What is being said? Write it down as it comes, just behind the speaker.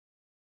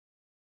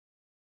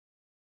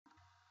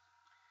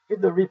If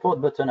the report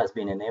button has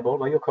been enabled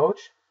by your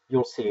coach,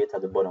 you'll see it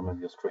at the bottom of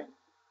your screen.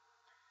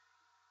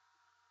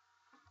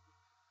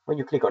 When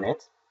you click on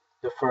it,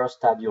 the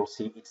first tab you'll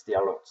see is the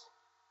alerts.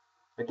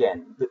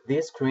 Again,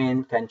 this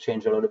screen can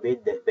change a little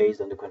bit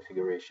based on the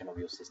configuration of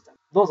your system.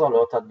 Those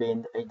alerts have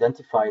been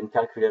identified and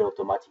calculated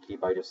automatically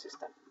by the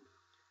system.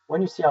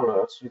 When you see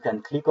alerts, you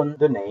can click on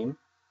the name,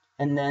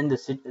 and then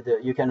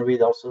you can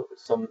read also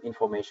some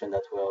information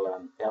that will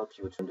help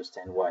you to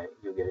understand why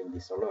you're getting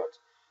this alert.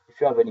 If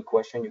you have any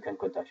question, you can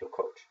contact your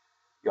coach.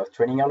 You have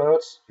training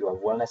alerts, you have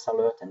wellness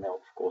alert, and then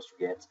of course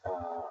you get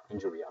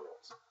injury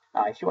alerts.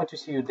 Now, if you want to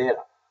see your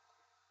data,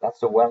 that's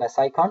the wellness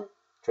icon,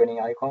 training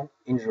icon,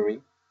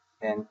 injury,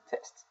 and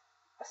test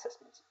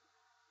assessment.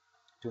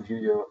 To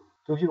view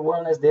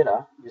wellness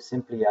data, you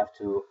simply have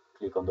to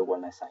click on the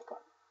wellness icon.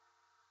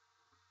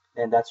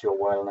 And that's your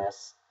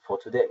wellness for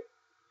today.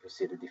 You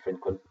see the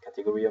different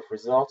category of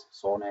results: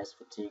 soreness,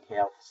 fatigue,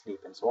 health, sleep,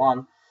 and so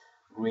on.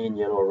 Green,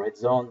 yellow, red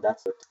zone,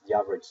 that's the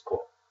average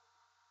score.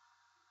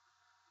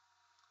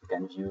 You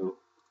can view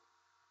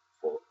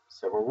for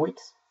several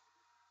weeks.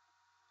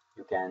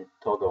 You can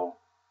toggle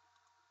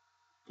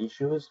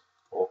issues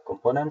or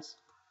components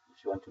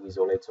if you want to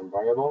isolate some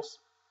variables.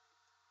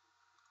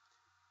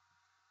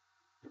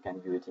 You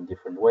can view it in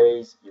different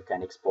ways. You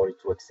can export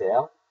it to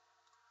Excel.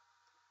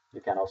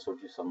 You can also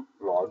view some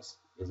logs,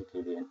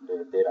 basically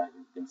the data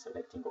you've been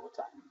selecting over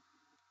time.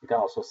 You can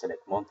also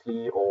select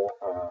monthly or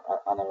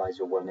analyze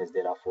your wellness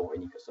data for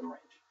any custom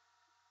range.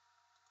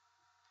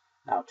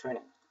 Now,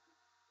 training.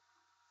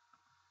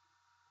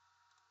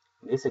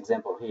 In this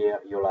example here,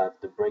 you'll have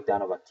the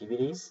breakdown of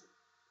activities.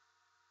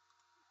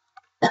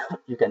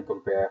 You can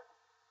compare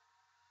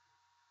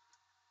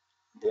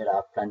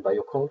data planned by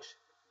your coach,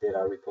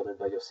 data reported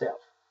by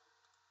yourself.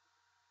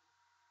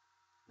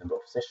 Number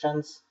of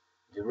sessions,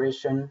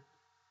 duration,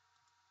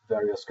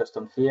 various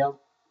custom fields,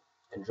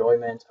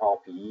 enjoyment,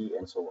 RPE,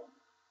 and so on.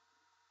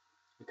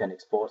 You can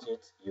export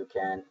it. You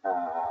can,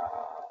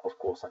 of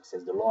course,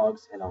 access the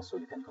logs, and also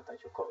you can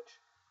contact your coach.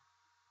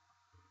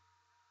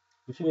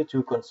 If you need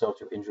to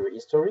consult your injury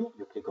history,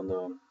 you click on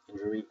the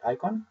injury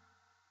icon,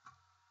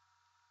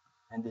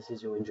 and this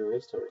is your injury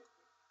history.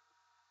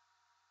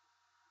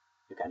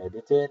 You can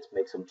edit it,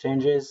 make some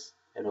changes,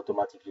 and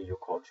automatically your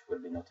coach will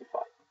be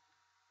notified.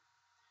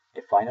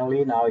 And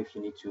finally, now if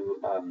you need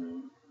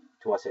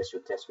to assess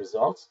your test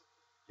results,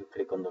 you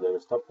click on the little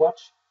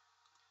stopwatch,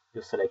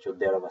 you select your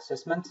date of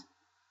assessment,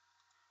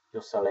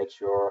 you select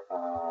your,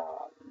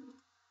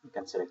 you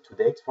can select 2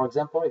 dates, for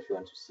example, if you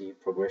want to see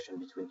progression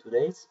between 2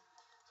 days.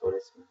 So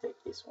let's take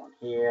this one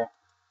here,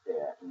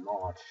 there in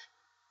March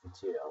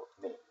until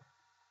May.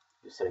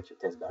 You select your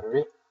test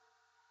battery,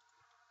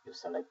 you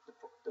select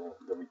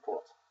the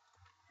report,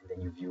 and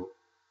then you view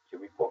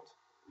your report.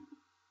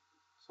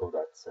 So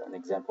that's an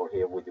example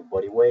here with your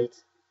body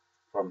weight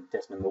from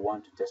test number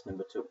 1 to test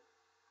number 2.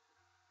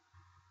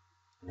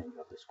 And then you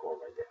have the score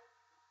right there.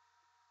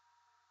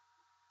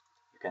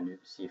 You can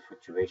see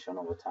fluctuation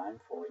over time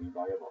for any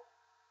variable.